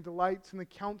righteous man delights in the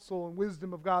counsel and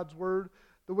wisdom of God's word,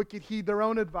 the wicked heed their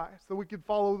own advice. The wicked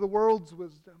follow the world's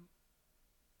wisdom.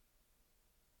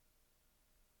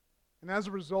 And as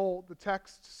a result, the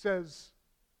text says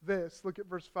this. Look at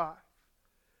verse 5.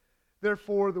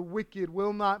 Therefore, the wicked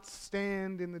will not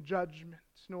stand in the judgment,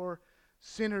 nor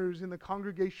sinners in the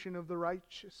congregation of the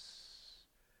righteous.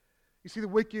 You see, the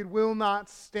wicked will not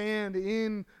stand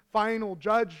in final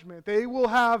judgment. They will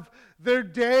have their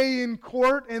day in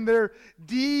court, and their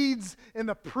deeds and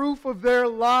the proof of their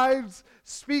lives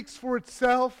speaks for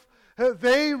itself.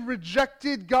 They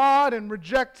rejected God and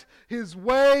reject His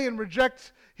way and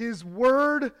reject His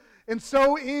word. And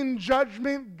so in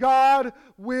judgment, God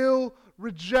will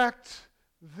reject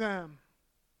them.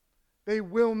 They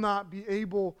will not be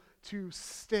able to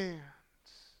stand.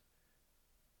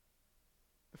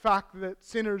 The fact that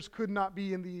sinners could not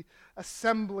be in the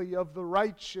assembly of the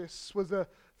righteous was a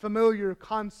familiar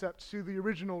concept to the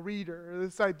original reader.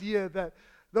 This idea that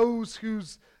those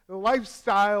whose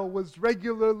lifestyle was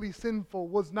regularly sinful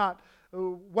was not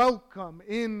welcome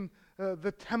in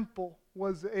the temple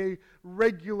was a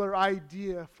regular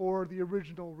idea for the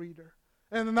original reader.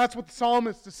 And that's what the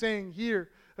psalmist is saying here.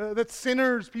 That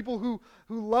sinners, people who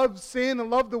love sin and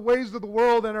love the ways of the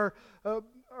world and are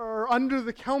under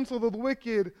the counsel of the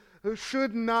wicked,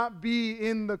 should not be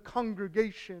in the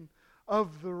congregation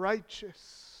of the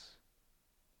righteous.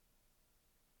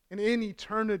 And in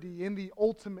eternity, in the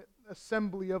ultimate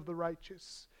assembly of the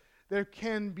righteous, there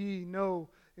can be no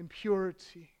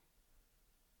impurity.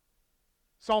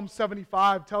 Psalm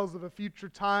 75 tells of a future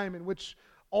time in which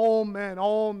all men,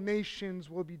 all nations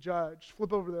will be judged.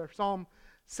 Flip over there. Psalm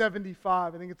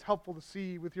 75. I think it's helpful to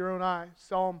see with your own eyes.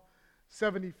 Psalm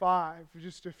 75,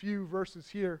 just a few verses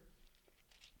here.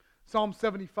 Psalm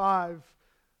 75,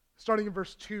 starting in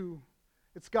verse 2.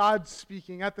 It's God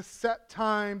speaking. At the set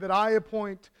time that I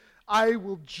appoint, I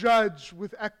will judge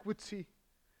with equity.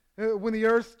 When the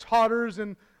earth totters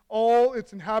and all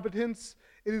its inhabitants,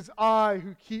 it is I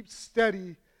who keep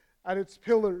steady at its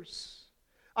pillars.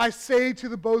 I say to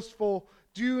the boastful,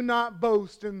 do not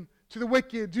boast, and to the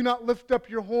wicked, do not lift up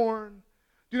your horn.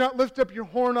 Do not lift up your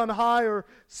horn on high or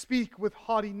speak with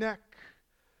haughty neck.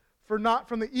 For not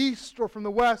from the east or from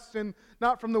the west and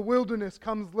not from the wilderness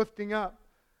comes lifting up,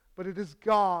 but it is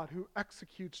God who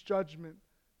executes judgment,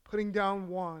 putting down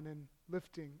one and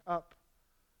lifting up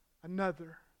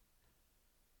another.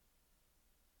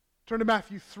 Turn to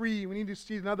Matthew 3. We need to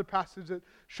see another passage that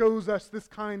shows us this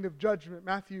kind of judgment.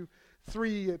 Matthew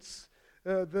 3, it's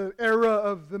the era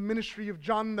of the ministry of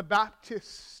John the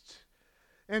Baptist.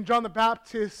 And John the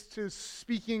Baptist is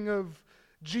speaking of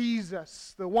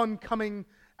Jesus, the one coming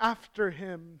after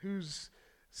him, whose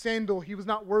sandal he was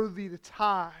not worthy to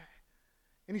tie.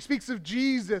 And he speaks of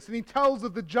Jesus, and he tells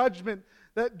of the judgment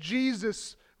that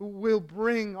Jesus will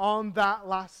bring on that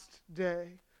last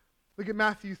day. Look at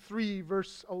Matthew 3,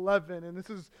 verse 11. And this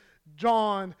is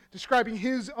John describing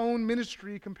his own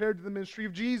ministry compared to the ministry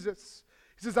of Jesus.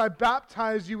 He says, I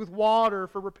baptize you with water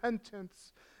for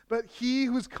repentance, but he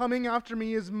who is coming after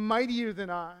me is mightier than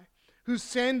I, whose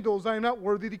sandals I am not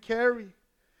worthy to carry.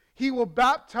 He will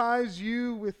baptize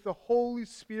you with the Holy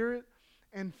Spirit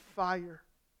and fire.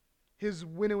 His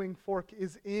winnowing fork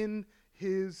is in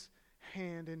his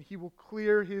hand, and he will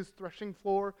clear his threshing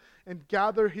floor and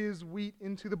gather his wheat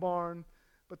into the barn,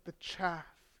 but the chaff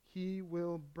he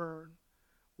will burn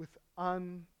with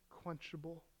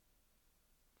unquenchable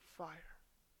fire.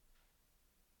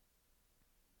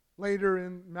 Later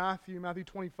in Matthew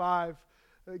 25,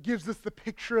 gives us the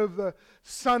picture of the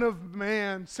Son of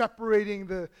Man separating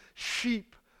the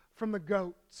sheep from the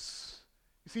goats.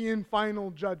 You see, in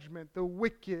final judgment, the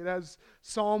wicked, as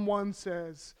Psalm 1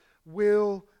 says,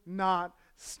 will not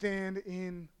stand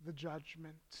in the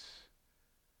judgment.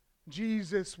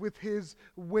 Jesus, with his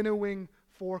winnowing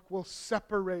fork, will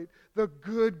separate the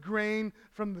good grain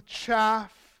from the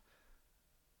chaff,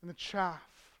 and the chaff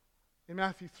in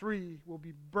Matthew 3 will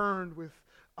be burned with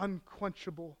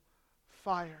unquenchable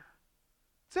fire.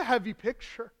 It's a heavy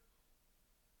picture.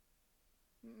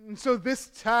 And so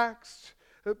this text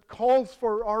calls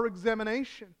for our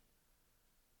examination.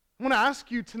 I want to ask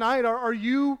you tonight, are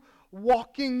you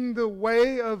walking the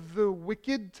way of the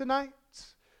wicked tonight?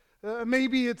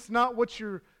 Maybe it's not what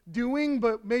you're doing,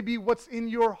 but maybe what's in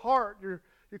your heart. You're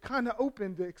kind of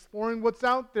open to exploring what's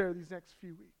out there these next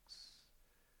few weeks.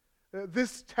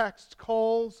 This text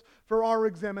calls for our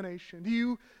examination.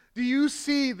 Do you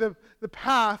see the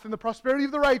path and the prosperity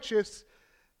of the righteous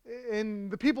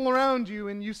and the people around you,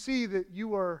 and you see that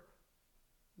you are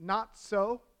not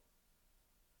so?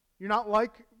 You're not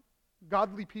like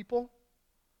godly people?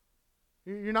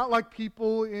 You're not like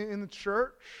people in the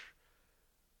church?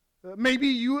 Maybe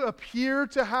you appear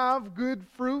to have good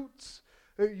fruits.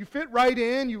 You fit right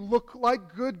in. You look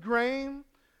like good grain.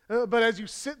 But as you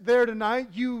sit there tonight,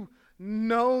 you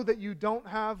know that you don't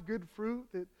have good fruit,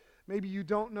 that maybe you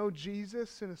don't know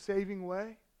Jesus in a saving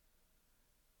way.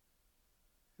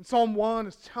 And Psalm 1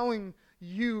 is telling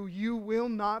you, you will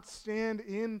not stand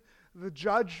in the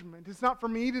judgment. It's not for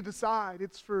me to decide.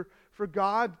 It's for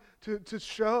God to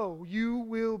show. You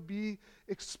will be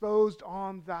exposed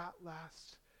on that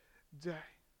last day.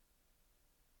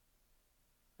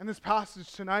 And this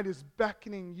passage tonight is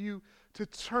beckoning you to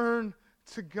turn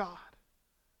to God,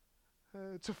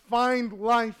 to find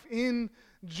life in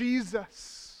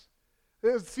Jesus.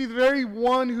 See, the very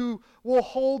one who will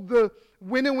hold the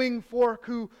winnowing fork,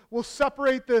 who will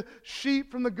separate the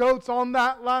sheep from the goats on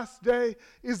that last day,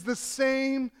 is the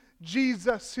same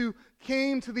Jesus who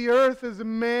came to the earth as a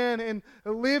man and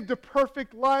lived a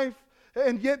perfect life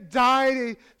and yet died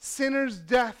a sinner's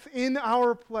death in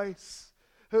our place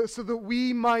so that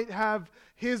we might have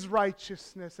his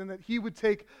righteousness and that he would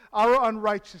take our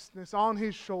unrighteousness on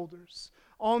his shoulders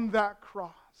on that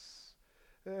cross.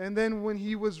 And then when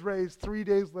he was raised 3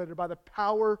 days later by the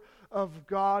power of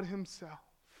God himself,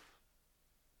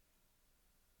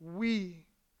 we,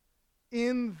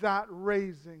 in that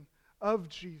raising of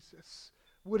Jesus,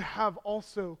 would have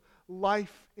also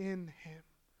life in him,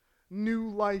 new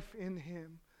life in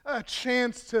him, a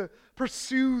chance to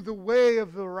pursue the way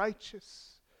of the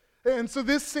righteous. And so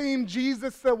this same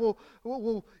Jesus that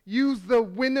will use the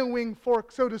winnowing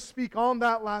fork, so to speak, on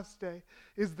that last day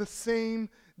is the same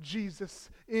Jesus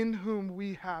in whom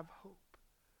we have hope.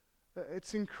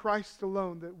 It's in Christ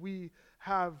alone that we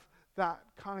have that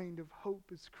kind of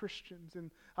hope as Christians.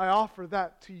 And I offer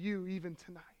that to you even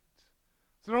tonight.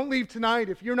 So don't leave tonight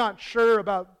if you're not sure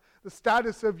about the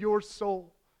status of your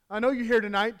soul. I know you're here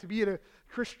tonight to be at a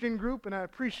Christian group, and I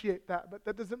appreciate that, but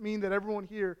that doesn't mean that everyone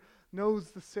here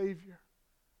knows the Savior.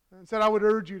 Instead, I would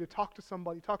urge you to talk to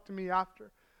somebody, talk to me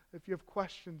after, if you have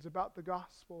questions about the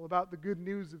gospel, about the good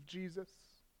news of Jesus.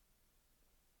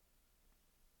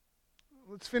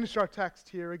 Let's finish our text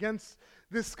here. Against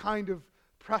this kind of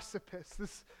precipice,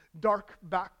 this dark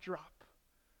backdrop,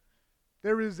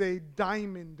 there is a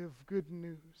diamond of good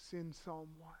news in Psalm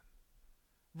 1.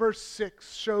 Verse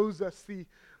 6 shows us the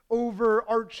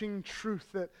overarching truth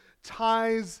that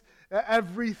ties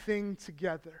everything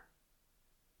together.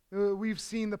 We've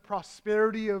seen the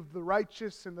prosperity of the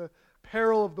righteous and the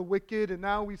peril of the wicked, and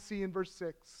now we see in verse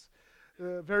 6,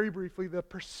 very briefly, the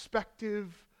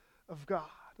perspective of God.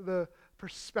 The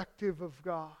perspective of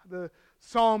God. The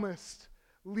psalmist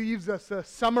leaves us a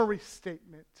summary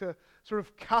statement to sort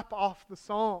of cap off the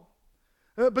psalm.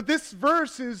 But this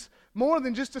verse is more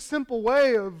than just a simple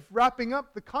way of wrapping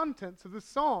up the contents of the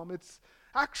psalm. It's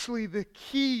actually the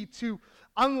key to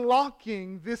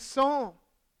unlocking this psalm.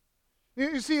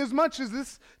 You see, as much as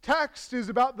this text is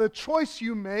about the choice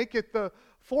you make at the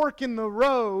fork in the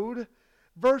road,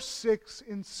 verse 6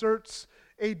 inserts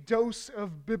a dose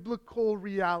of biblical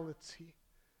reality.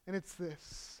 And it's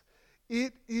this: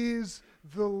 it is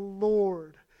the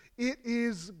Lord, it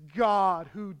is God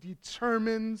who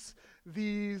determines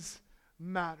these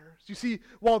matters. You see,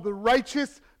 while the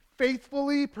righteous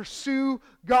faithfully pursue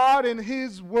God and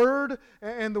His Word,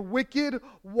 and the wicked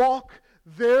walk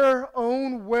their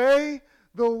own way,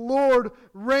 the Lord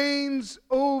reigns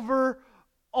over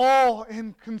all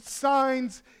and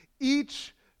consigns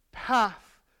each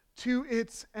path to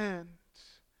its end.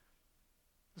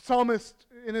 The psalmist,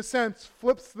 in a sense,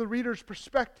 flips the reader's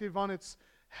perspective on its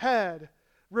head,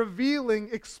 revealing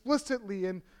explicitly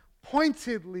and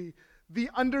pointedly the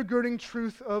undergirding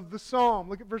truth of the psalm.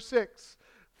 Look at verse 6.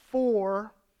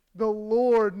 For the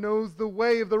Lord knows the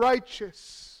way of the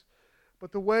righteous,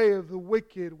 but the way of the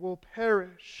wicked will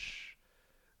perish.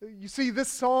 You see, this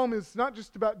psalm is not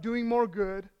just about doing more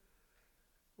good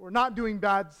or not doing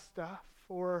bad stuff,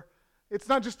 or it's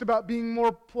not just about being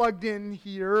more plugged in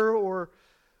here or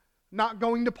not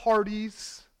going to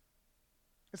parties.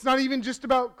 It's not even just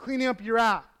about cleaning up your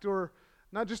act or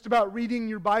not just about reading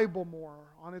your Bible more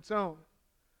on its own.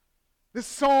 This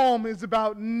psalm is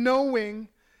about knowing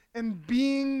and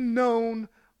being known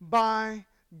by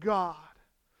God.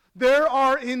 There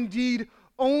are indeed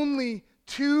only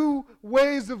two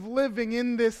ways of living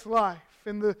in this life.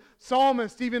 And the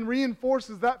psalmist even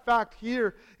reinforces that fact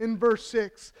here in verse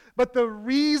 6. But the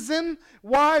reason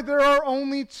why there are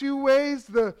only two ways,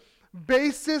 the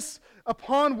basis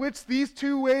upon which these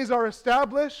two ways are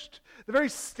established, the very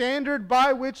standard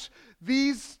by which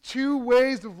these two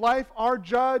ways of life are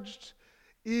judged,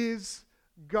 is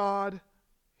God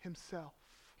Himself.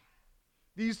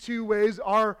 These two ways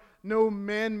are no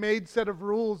man-made set of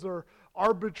rules or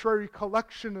arbitrary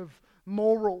collection of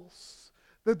morals.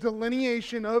 The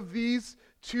delineation of these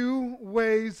two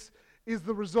ways is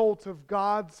the result of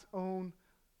God's own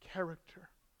character,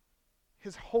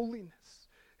 His holiness,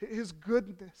 His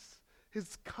goodness,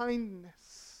 His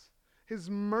kindness, His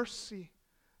mercy,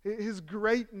 His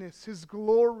greatness, His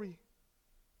glory.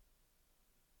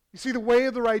 You see, the way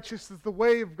of the righteous is the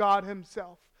way of God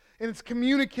Himself. And it's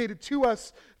communicated to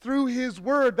us through His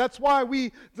Word. That's why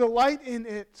we delight in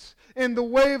it. And the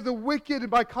way of the wicked,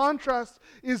 by contrast,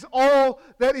 is all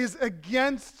that is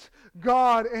against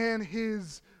God and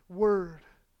His Word.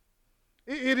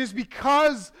 It is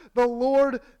because the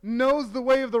Lord knows the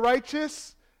way of the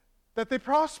righteous that they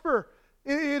prosper.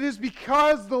 It is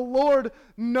because the Lord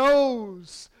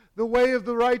knows the way of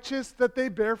the righteous that they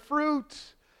bear fruit.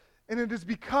 And it is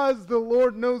because the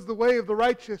Lord knows the way of the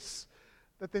righteous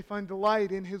that they find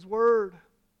delight in His Word.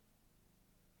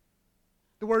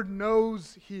 The word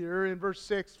knows here in verse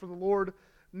 6, for the Lord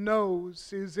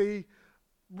knows, is a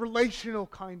relational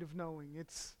kind of knowing.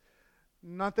 It's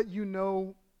not that you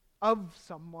know of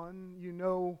someone, you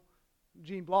know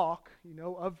Gene Block, you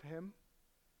know of him.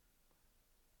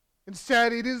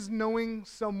 Instead, it is knowing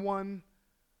someone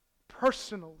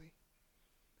personally,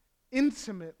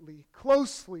 intimately,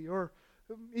 closely, or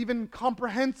even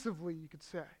comprehensively, you could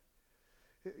say.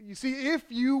 You see, if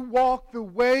you walk the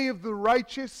way of the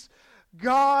righteous,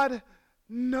 God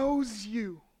knows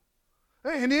you.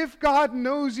 And if God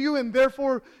knows you, and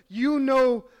therefore you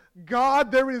know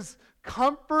God, there is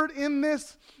comfort in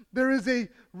this, There is a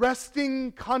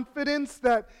resting confidence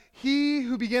that He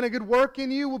who began a good work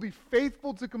in you will be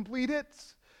faithful to complete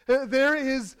it. There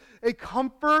is a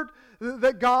comfort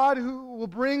that God who will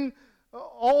bring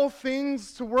all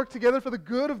things to work together for the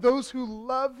good of those who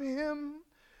love Him.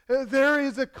 There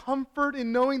is a comfort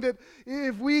in knowing that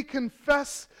if we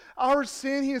confess our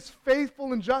sin, He is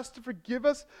faithful and just to forgive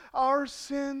us our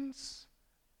sins.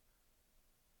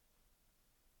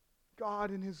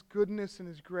 God, in His goodness and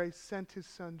His grace, sent His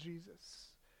Son,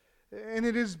 Jesus. And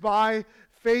it is by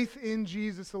faith in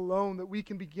Jesus alone that we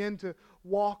can begin to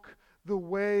walk the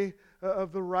way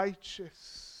of the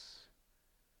righteous.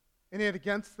 And yet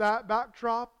against that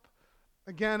backdrop,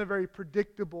 again, a very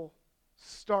predictable,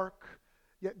 stark,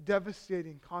 yet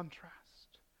devastating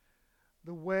contrast.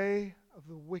 The way of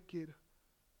the wicked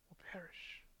will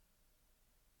perish.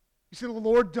 You see, the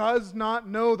Lord does not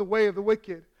know the way of the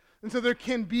wicked. And so there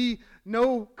can be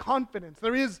no confidence.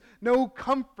 There is no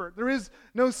comfort. There is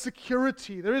no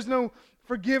security. There is no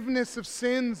forgiveness of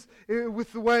sins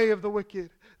with the way of the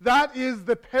wicked. That is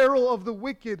the peril of the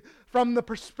wicked from the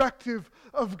perspective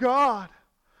of God.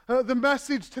 The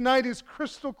message tonight is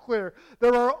crystal clear.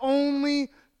 There are only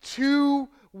two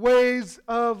ways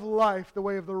of life, the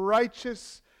way of the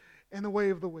righteous and the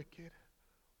way of the wicked.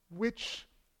 Which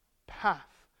path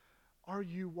are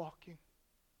you walking?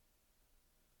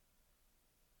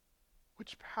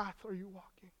 Which path are you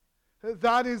walking?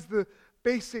 That is the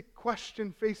basic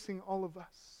question facing all of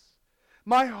us.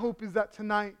 My hope is that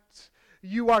tonight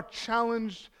you are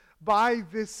challenged by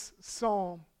this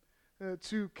psalm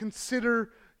to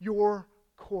consider your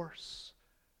course.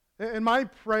 And my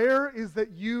prayer is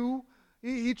that you,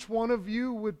 each one of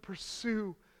you, would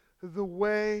pursue the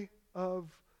way of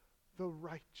the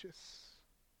righteous.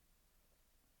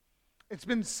 It's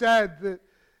been said that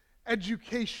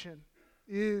education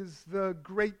is the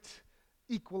great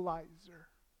equalizer.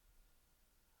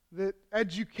 That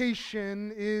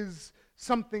education is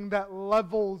something that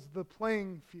levels the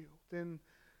playing field. And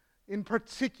in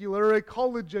particular, a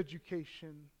college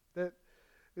education. That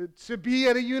to be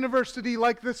at a university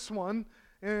like this one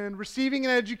and receiving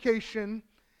an education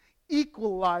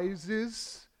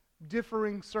equalizes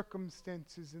differing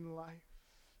circumstances in life.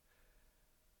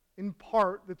 In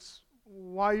part, that's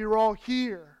why you're all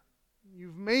here.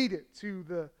 You've made it to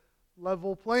the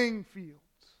level playing field.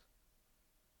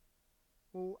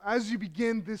 Well, as you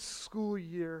begin this school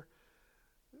year,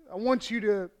 I want you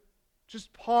to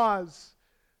just pause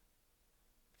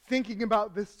thinking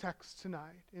about this text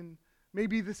tonight. And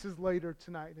maybe this is later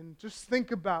tonight. And just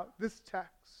think about this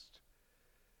text.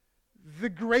 The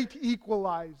great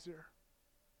equalizer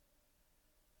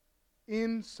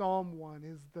in Psalm 1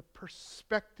 is the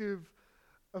perspective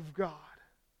of God.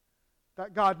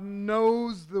 That God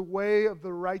knows the way of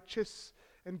the righteous,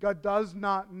 and God does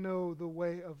not know the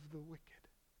way of the wicked.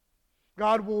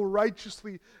 God will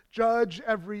righteously judge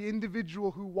every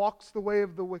individual who walks the way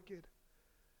of the wicked.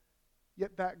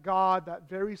 Yet that God, that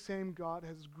very same God,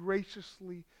 has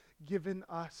graciously given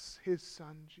us His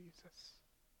Son, Jesus.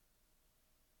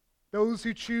 Those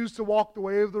who choose to walk the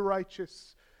way of the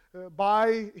righteous,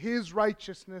 by His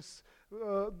righteousness,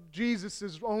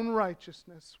 Jesus' own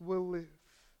righteousness, will live.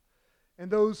 And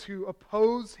those who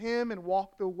oppose Him and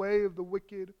walk the way of the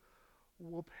wicked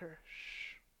will perish.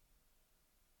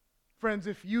 Friends,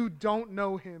 if you don't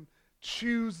know Him,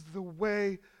 choose the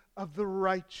way of the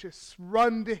righteous.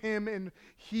 Run to Him and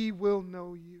He will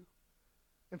know you.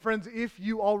 And friends, if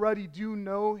you already do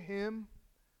know Him,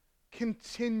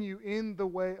 continue in the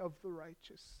way of the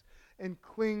righteous and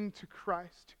cling to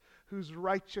Christ, whose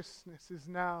righteousness is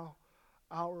now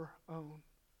our own.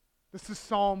 This is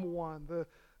Psalm 1, the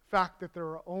fact that there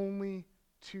are only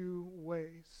two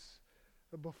ways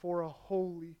before a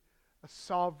holy, a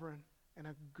sovereign, and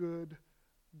a good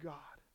God.